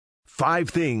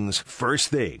5 things first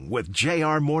thing with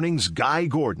JR Morning's Guy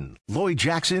Gordon, Lloyd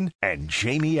Jackson, and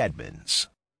Jamie Edmonds.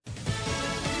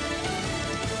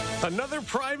 Another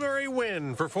primary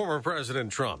win for former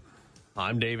President Trump.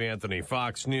 I'm Dave Anthony,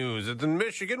 Fox News. It's in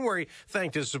Michigan, where he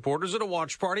thanked his supporters at a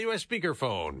watch party by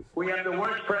speakerphone. We have the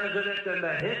worst president in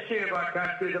the history of our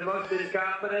country, the most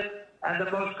incompetent and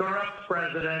the most corrupt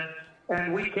president,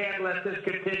 and we can't let this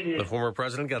continue. The former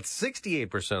president got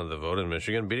 68% of the vote in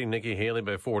Michigan, beating Nikki Haley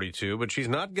by 42, but she's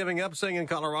not giving up, saying in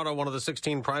Colorado, one of the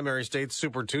 16 primary states,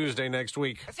 Super Tuesday next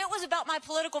week. If it was about my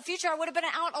political future, I would have been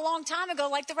out a long time ago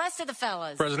like the rest of the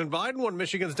fellas. President Biden won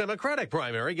Michigan's Democratic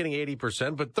primary, getting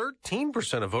 80%, but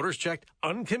 13% of voters checked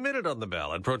uncommitted on the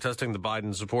ballot, protesting the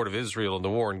Biden support of Israel in the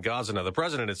war in Gaza. Now, the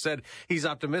president has said he's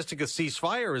optimistic a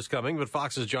ceasefire is coming, but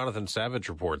Fox's Jonathan Savage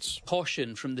reports.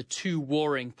 Caution from the two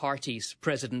warring parties.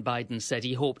 President Biden said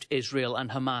he hoped Israel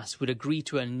and Hamas would agree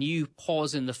to a new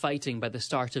pause in the fighting by the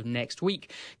start of next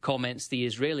week. Comments the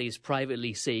Israelis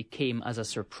privately say came as a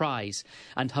surprise.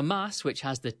 And Hamas, which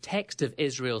has the text of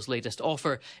Israel's latest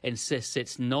offer, insists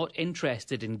it's not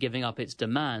interested in giving up its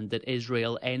demand that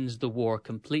Israel ends the war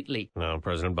completely. Now,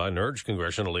 President Biden urged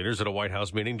congressional leaders at a White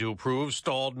House meeting to approve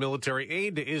stalled military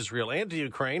aid to Israel and to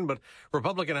Ukraine, but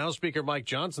Republican House Speaker Mike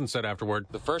Johnson said afterward,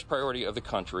 "The first priority of the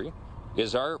country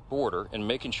is our border and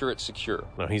making sure it's secure."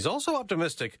 Now, he's also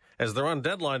optimistic, as they're on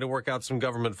deadline to work out some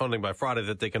government funding by Friday,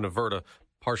 that they can avert a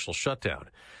partial shutdown.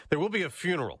 There will be a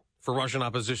funeral for Russian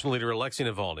opposition leader Alexei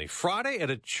Navalny Friday at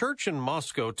a church in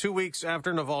Moscow, 2 weeks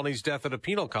after Navalny's death at a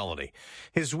penal colony.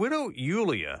 His widow,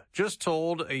 Yulia, just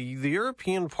told the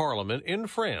European Parliament in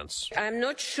France, "I'm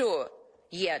not sure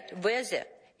yet whether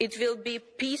it will be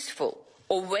peaceful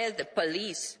or whether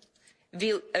police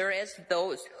will arrest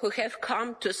those who have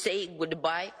come to say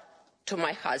goodbye to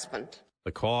my husband."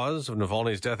 The cause of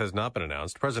Navalny's death has not been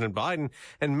announced. President Biden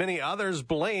and many others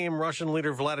blame Russian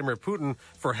leader Vladimir Putin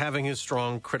for having his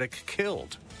strong critic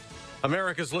killed.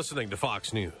 America's listening to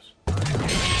Fox News.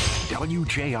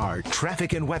 WJR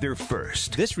Traffic and Weather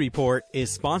First. This report is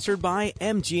sponsored by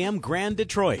MGM Grand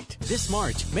Detroit. This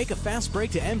March, make a fast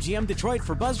break to MGM Detroit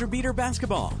for buzzer beater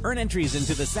basketball. Earn entries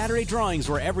into the Saturday drawings,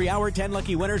 where every hour 10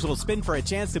 lucky winners will spin for a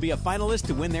chance to be a finalist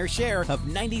to win their share of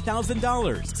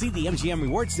 $90,000. See the MGM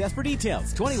Rewards desk for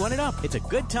details. 21 and up. It's a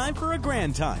good time for a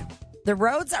grand time. The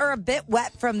roads are a bit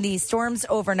wet from the storms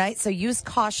overnight, so use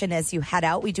caution as you head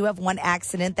out. We do have one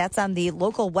accident. That's on the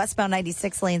local westbound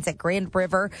 96 lanes at Grand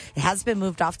River. It has been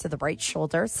moved off to the right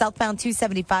shoulder. Southbound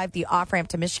 275, the off-ramp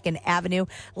to Michigan Avenue.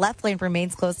 Left lane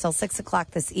remains closed till 6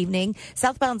 o'clock this evening.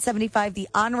 Southbound 75, the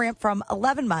on-ramp from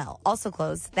 11 Mile, also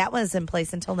closed. That one is in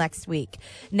place until next week.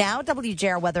 Now,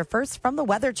 WJR Weather First from the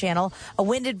Weather Channel. A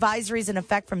wind advisory is in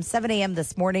effect from 7 a.m.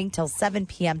 this morning till 7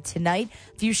 p.m. tonight.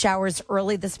 A few showers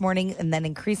early this morning, and then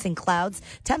increasing clouds.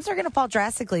 Temps are going to fall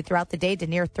drastically throughout the day to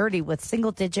near 30 with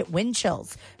single-digit wind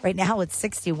chills. Right now it's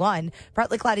 61.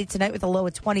 Partly cloudy tonight with a low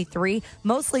of 23.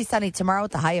 Mostly sunny tomorrow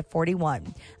with a high of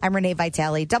 41. I'm Renee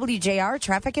Vitale, WJR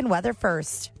Traffic and Weather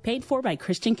First. Paid for by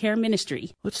Christian Care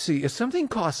Ministry. Let's see. If something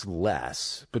costs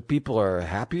less, but people are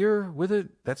happier with it,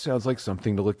 that sounds like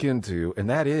something to look into, and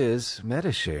that is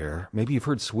MediShare. Maybe you've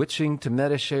heard switching to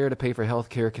MediShare to pay for health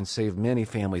care can save many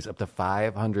families up to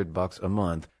 $500 a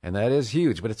month, and that is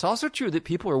huge. But it's also true that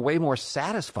people are way more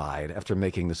satisfied after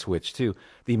making the switch, too.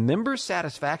 The member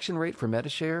satisfaction rate for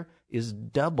MediShare is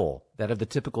double that of the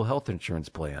typical health insurance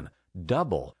plan.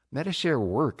 Double. MediShare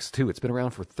works, too. It's been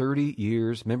around for 30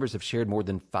 years. Members have shared more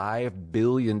than $5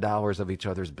 billion of each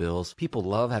other's bills. People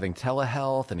love having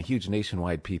telehealth and a huge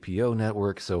nationwide PPO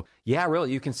network. So, yeah,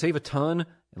 really, you can save a ton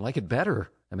and like it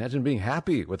better. Imagine being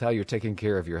happy with how you're taking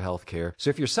care of your health care. So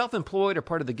if you're self-employed or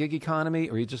part of the gig economy,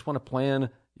 or you just want a plan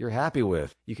you're happy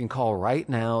with, you can call right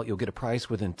now. You'll get a price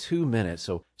within 2 minutes.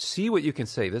 So see what you can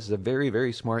save. This is a very,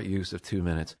 very smart use of 2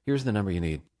 minutes. Here's the number you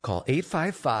need. Call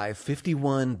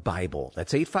 855-51-BIBLE.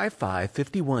 That's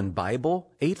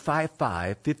 855-51-BIBLE,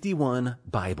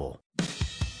 855-51-BIBLE.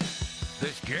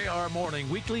 This JR Morning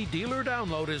Weekly Dealer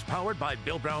Download is powered by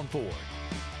Bill Brown Ford.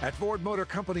 At Ford Motor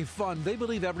Company Fund, they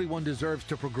believe everyone deserves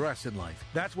to progress in life.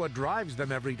 That's what drives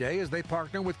them every day as they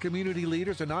partner with community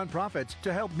leaders and nonprofits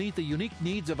to help meet the unique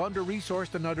needs of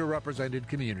under-resourced and underrepresented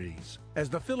communities. As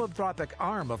the philanthropic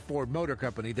arm of Ford Motor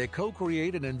Company, they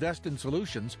co-create and invest in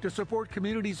solutions to support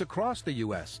communities across the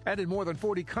U.S. and in more than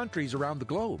 40 countries around the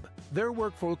globe. Their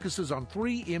work focuses on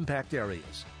 3 impact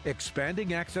areas: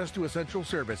 expanding access to essential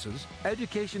services,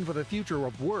 education for the future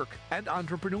of work, and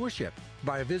entrepreneurship.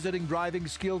 By visiting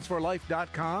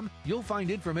drivingskillsforlife.com, you'll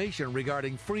find information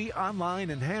regarding free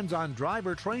online and hands-on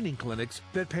driver training clinics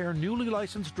that pair newly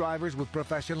licensed drivers with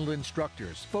professional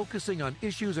instructors, focusing on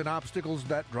issues and obstacles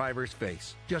that drivers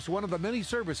face. Just one of the many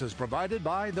services provided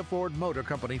by the Ford Motor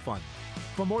Company Fund.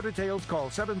 For more details, call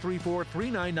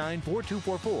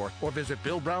 734-399-4244 or visit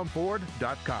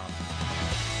BillBrownFord.com.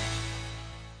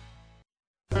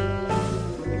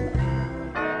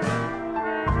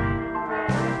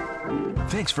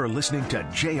 Thanks for listening to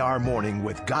JR Morning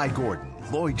with Guy Gordon,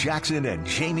 Lloyd Jackson, and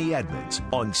Jamie Edmonds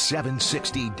on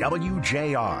 760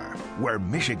 WJR, where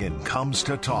Michigan comes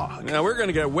to talk. Now, we're going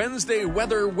to get Wednesday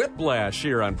weather whiplash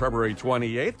here on February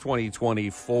 28th,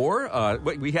 2024.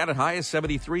 We had a high of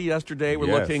 73 yesterday.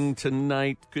 We're looking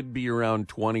tonight could be around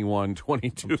 21,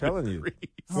 22 I'm telling you.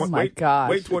 Oh, my gosh.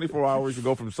 Wait 24 hours to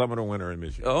go from summer to winter in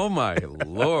Michigan. Oh, my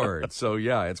Lord. So,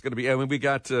 yeah, it's going to be, I mean, we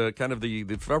got kind of the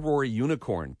February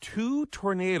unicorn. 2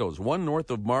 tornadoes, one north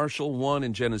of Marshall, one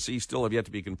in Genesee, still have yet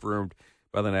to be confirmed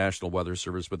by the National Weather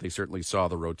Service, but they certainly saw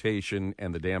the rotation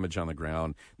and the damage on the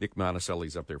ground. Nick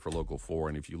Monticelli's up there for Local 4,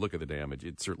 and if you look at the damage,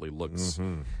 it certainly looks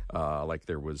like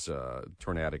there was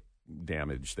tornadic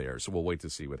damage there. So we'll wait to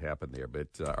see what happened there. But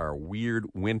our weird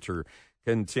winter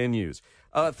continues.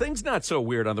 Things not so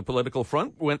weird on the political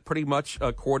front. Went pretty much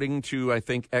according to, I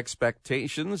think,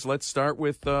 expectations. Let's start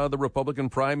with the Republican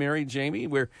primary, Jamie,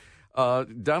 where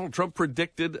Donald Trump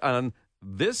predicted on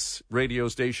this radio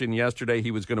station yesterday he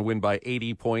was going to win by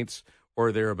 80 points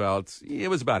or thereabouts. It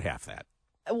was about half that.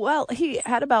 Well, he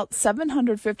had about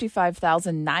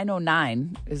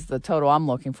 755,909 is the total I'm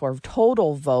looking for.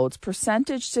 Total votes,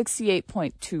 percentage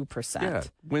 68.2%. Yeah,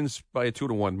 wins by a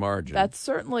 2-to-1 margin. That's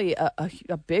certainly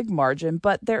a big margin,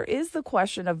 but there is the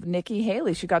question of Nikki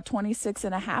Haley. She got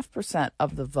 26.5%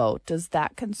 of the vote. Does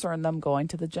that concern them going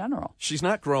to the general? She's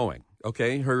not growing.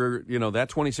 Okay, her, that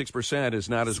 26% is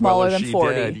not as smaller well as than she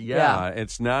 40. did. Yeah,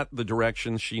 it's not the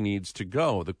direction she needs to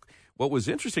go. What was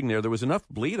interesting there was enough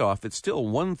bleed off that still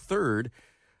 1/3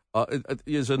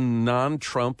 is a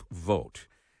non-Trump vote.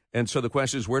 And so the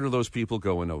question is, where do those people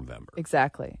go in November?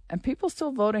 Exactly. And people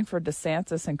still voting for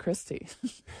DeSantis and Christie.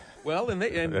 Well, and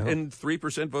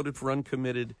 3% voted for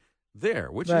uncommitted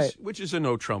there, which is a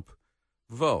no-Trump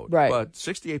vote. Right. But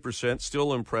 68%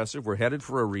 still impressive. We're headed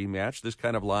for a rematch. This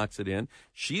kind of locks it in.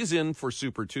 She's in for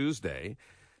Super Tuesday.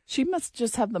 She must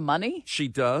just have the money. She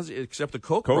does, except the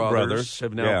Koch brothers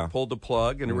have now pulled the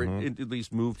plug and at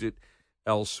least moved it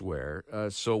elsewhere.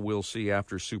 So we'll see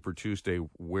after Super Tuesday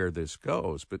where this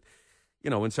goes. But,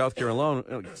 in South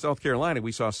Carolina,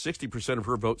 we saw 60% of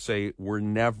her vote say we're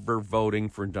never voting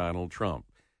for Donald Trump.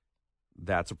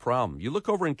 That's a problem. You look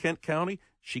over in Kent County,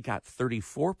 she got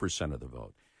 34% of the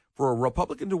vote. For a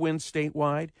Republican to win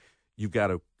statewide, you've got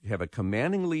to have a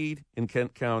commanding lead in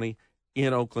Kent County,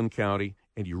 in Oakland County,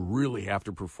 and you really have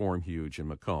to perform huge in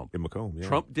Macomb. Yeah.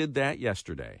 Trump did that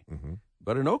yesterday.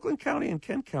 But in Oakland County and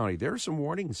Kent County, there are some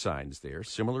warning signs there,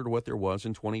 similar to what there was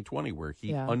in 2020, where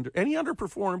he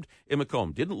underperformed in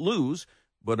Macomb. Didn't lose,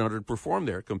 but underperformed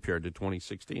there compared to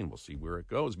 2016. We'll see where it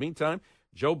goes. Meantime,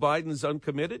 Joe Biden's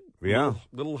uncommitted. Yeah.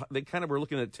 They kind of were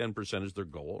looking at 10% as their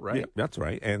goal, right? Yeah, that's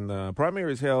right. And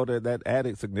primaries held that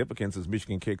added significance as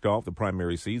Michigan kicked off the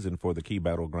primary season for the key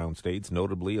battleground states.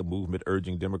 Notably, a movement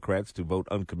urging Democrats to vote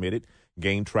uncommitted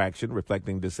gained traction,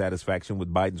 reflecting dissatisfaction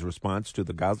with Biden's response to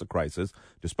the Gaza crisis.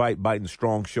 Despite Biden's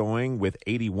strong showing with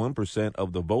 81%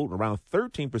 of the vote, around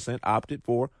 13% opted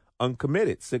for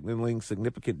uncommitted, signaling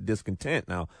significant discontent.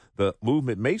 Now, the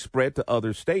movement may spread to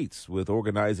other states, with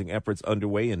organizing efforts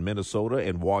underway in Minnesota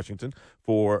and Washington.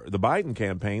 For the Biden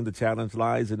campaign, the challenge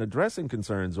lies in addressing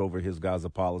concerns over his Gaza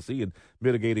policy and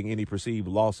mitigating any perceived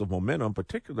loss of momentum,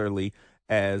 particularly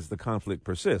as the conflict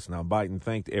persists. Now, Biden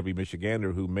thanked every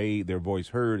Michigander who made their voice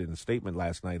heard in a statement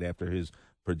last night after his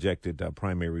projected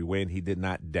primary win. He did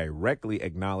not directly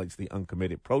acknowledge the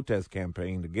uncommitted protest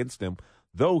campaign against him,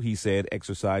 though he said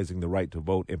exercising the right to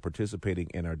vote and participating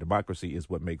in our democracy is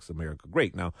what makes America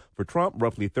great. Now, for Trump,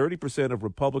 roughly 30% of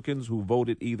Republicans who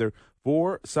voted either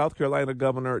for South Carolina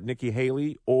Governor Nikki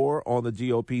Haley or on the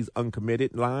GOP's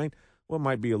uncommitted line, well,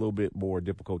 might be a little bit more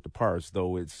difficult to parse,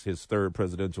 though it's his third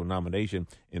presidential nomination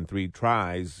in 3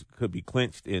 tries, could be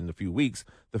clinched in a few weeks.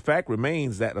 The fact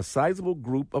remains that a sizable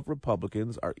group of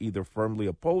Republicans are either firmly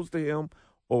opposed to him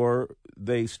or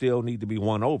they still need to be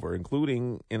won over,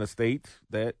 including in a state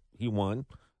that he won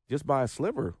just by a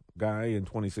sliver guy in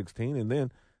 2016 and then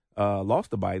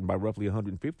lost to Biden by roughly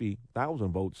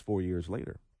 150,000 votes 4 years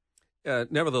later.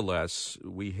 Nevertheless,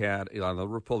 we had on the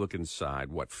Republican side,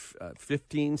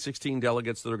 15, 16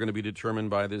 delegates that are going to be determined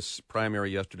by this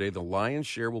primary yesterday. The lion's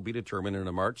share will be determined in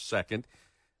a March 2nd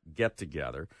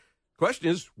get-together. Question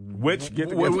is, which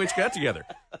get-together? Which get-together?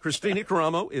 Christina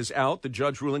Caramo is out. The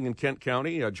judge ruling in Kent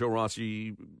County, Joe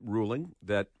Rossi ruling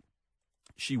that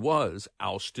she was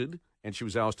ousted, and she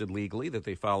was ousted legally, that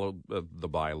they followed the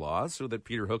bylaws, so that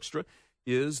Peter Hoekstra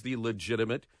is the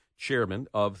legitimate chairman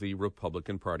of the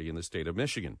Republican Party in the state of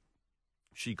Michigan.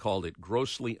 She called it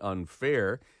grossly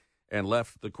unfair and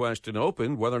left the question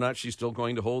open whether or not she's still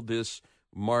going to hold this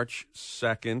March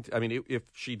 2nd. I mean, if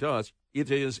she does, it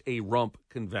is a rump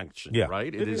convention,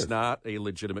 right? It is not a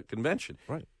legitimate convention.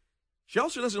 Right. She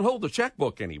also doesn't hold the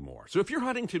checkbook anymore. So if you're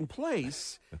Huntington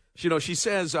Place, she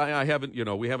says, I haven't,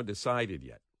 we haven't decided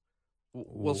yet.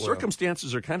 Well,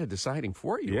 circumstances are kind of deciding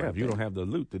for you. Yeah, if you don't have the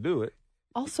loot to do it.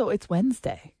 Also, it's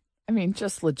Wednesday. I mean,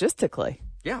 just logistically.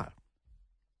 Yeah.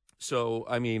 So,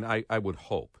 I mean, I would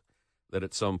hope that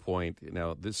at some point,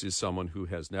 this is someone who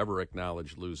has never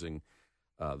acknowledged losing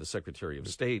the Secretary of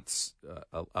State's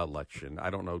election. I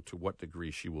don't know to what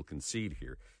degree she will concede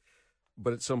here.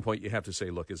 But at some point, you have to say,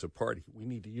 look, as a party, we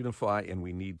need to unify and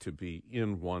we need to be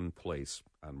in one place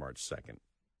on March 2nd.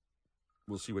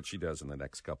 We'll see what she does in the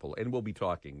next couple. And we'll be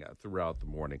talking throughout the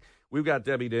morning. We've got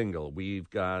Debbie Dingle. We've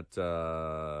got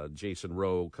Jason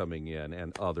Rowe coming in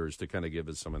and others to kind of give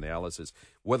us some analysis.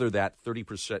 Whether that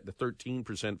 30%, the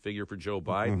 13% figure for Joe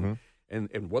Biden,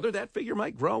 and whether that figure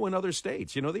might grow in other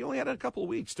states. They only had a couple of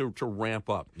weeks to ramp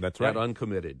up that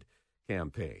uncommitted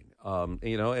campaign.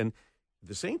 And at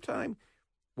the same time,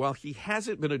 while he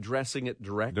hasn't been addressing it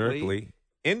directly,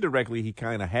 indirectly, he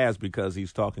kind of has, because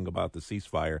he's talking about the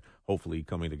ceasefire hopefully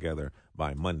coming together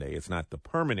by Monday. It's not the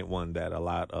permanent one that a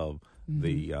lot of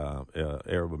the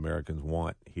Arab Americans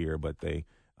want here, but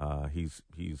he's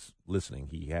listening.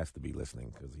 He has to be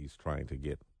listening because he's trying to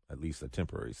get at least a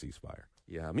temporary ceasefire.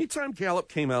 Yeah. Meantime, Gallup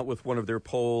came out with one of their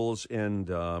polls, and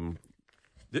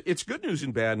it's good news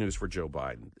and bad news for Joe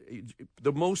Biden.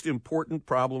 The most important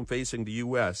problem facing the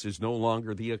U.S. is no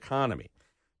longer the economy.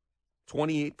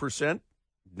 28%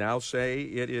 now say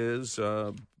it is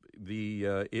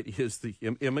the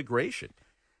immigration.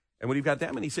 And when you've got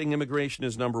that many saying immigration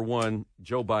is number one,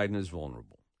 Joe Biden is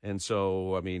vulnerable. And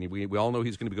so, I mean, we all know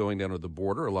he's going to be going down to the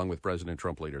border along with President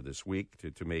Trump later this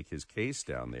week to make his case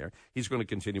down there. He's going to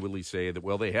continually say that,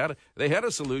 well, they had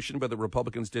a solution, but the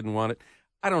Republicans didn't want it.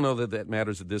 I don't know that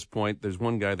matters at this point. There's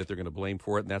one guy that they're going to blame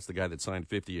for it, and that's the guy that signed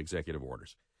 50 executive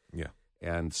orders. Yeah.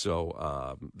 And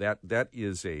so that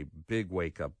is a big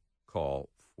wake-up call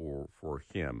for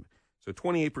him. So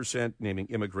 28% naming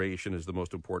immigration as the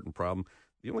most important problem.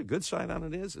 The only good side on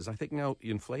it is I think now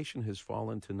inflation has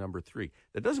fallen to number 3.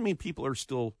 That doesn't mean people are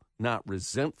still not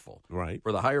resentful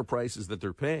for the higher prices that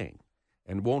they're paying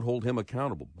and won't hold him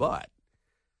accountable. But,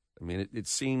 I mean, it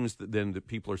seems that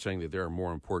people are saying that there are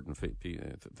more important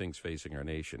things facing our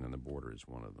nation, and the border is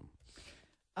one of them.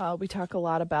 We talk a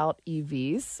lot about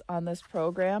EVs on this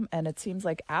program, and it seems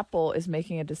like Apple is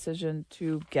making a decision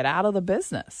to get out of the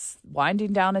business,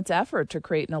 winding down its effort to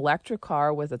create an electric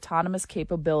car with autonomous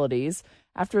capabilities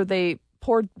after they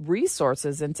poured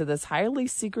resources into this highly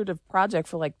secretive project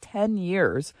for like 10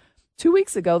 years. 2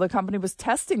 weeks ago, the company was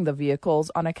testing the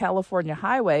vehicles on a California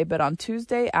highway, but on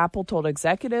Tuesday, Apple told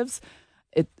executives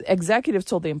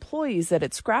told the employees that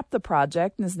it scrapped the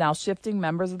project and is now shifting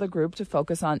members of the group to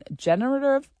focus on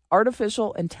generative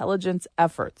artificial intelligence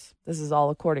efforts. This is all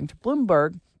according to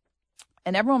Bloomberg.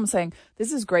 And everyone was saying,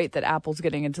 this is great that Apple's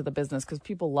getting into the business because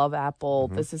people love Apple.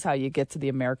 This is how you get to the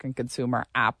American consumer,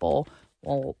 Apple.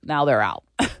 Well, now they're out.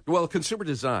 Well, consumer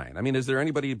design. I mean, is there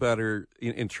anybody better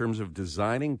in terms of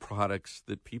designing products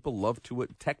that people love to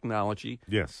it? Technology,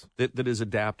 yes, that is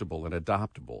adaptable and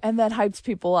adoptable, and that hypes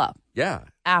people up. Yeah,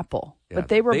 Apple, yeah. But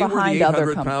they were behind the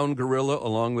other companies. 800-pound gorilla,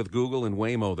 along with Google and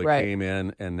Waymo, that came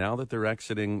in, and now that they're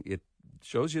exiting, it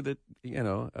shows you that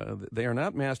they are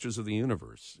not masters of the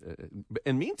universe.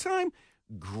 And meantime,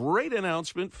 great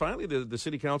announcement. Finally, the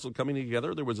city council coming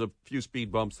together. There was a few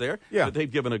speed bumps there. Yeah. But they've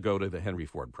given a go to the Henry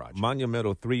Ford project.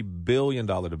 Monumental $3 billion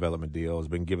development deal has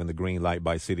been given the green light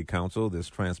by city council. This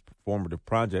transformative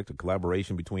project, a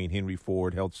collaboration between Henry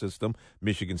Ford Health System,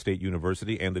 Michigan State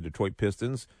University, and the Detroit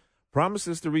Pistons,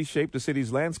 promises to reshape the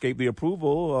city's landscape. The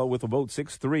approval with a vote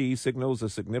 6-3 signals a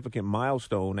significant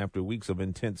milestone after weeks of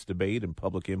intense debate and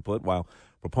public input, while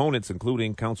proponents,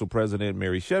 including Council President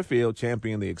Mary Sheffield,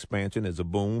 champion the expansion as a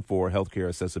boom for healthcare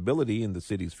accessibility in the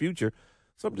city's future.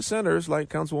 Some dissenters, like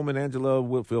Councilwoman Angela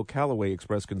Whitfield Callaway,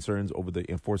 expressed concerns over the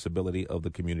enforceability of the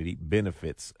community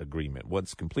benefits agreement.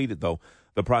 Once completed, though,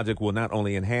 the project will not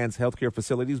only enhance healthcare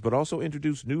facilities, but also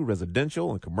introduce new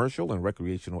residential and commercial and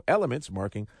recreational elements,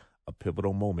 marking a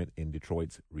pivotal moment in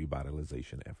Detroit's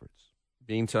revitalization efforts.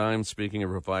 Meantime, speaking of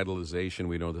revitalization,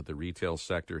 we know that the retail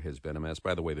sector has been a mess.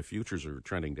 By the way, the futures are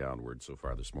trending downward so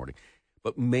far this morning.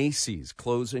 But Macy's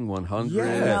closing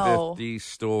 150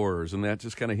 stores, and that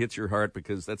just kind of hits your heart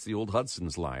because that's the old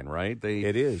Hudson's line, right?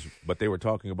 It is, but they were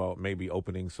talking about maybe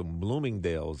opening some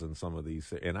Bloomingdale's in some of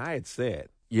these. And I had said,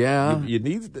 it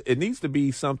needs to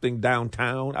be something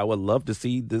downtown. I would love to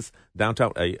see this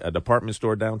downtown, a department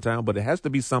store downtown, but it has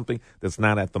to be something that's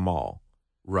not at the mall.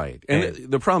 Right. And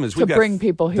the problem is to bring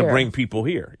people here. To bring people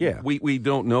here, yeah. We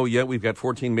don't know yet. We've got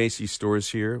 14 Macy's stores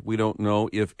here. We don't know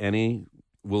if any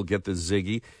will get the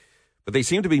Ziggy, but they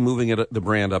seem to be moving the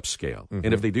brand upscale. Mm-hmm.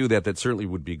 And if they do that, that certainly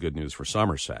would be good news for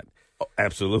Somerset. Oh,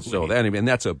 absolutely. So and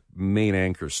that's a main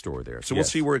anchor store there. So we'll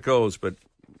see where it goes, but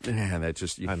man,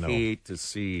 you hate to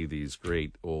see these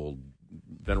great old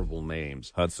venerable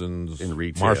names. Hudson's, in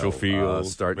retail. Marshall Field.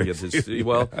 Start to get this,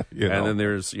 and then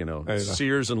there's,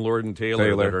 Sears and Lord &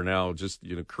 Taylor that are now just,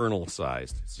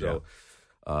 Colonel-sized. So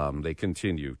they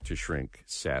continue to shrink,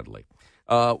 sadly.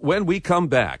 When we come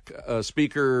back,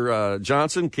 Speaker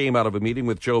Johnson came out of a meeting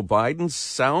with Joe Biden,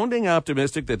 sounding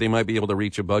optimistic that they might be able to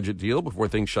reach a budget deal before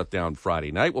things shut down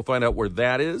Friday night. We'll find out where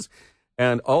that is.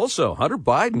 And also, Hunter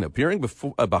Biden appearing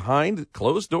behind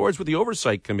closed doors with the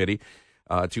Oversight Committee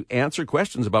to answer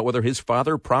questions about whether his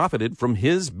father profited from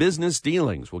his business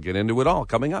dealings. We'll get into it all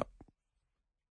coming up.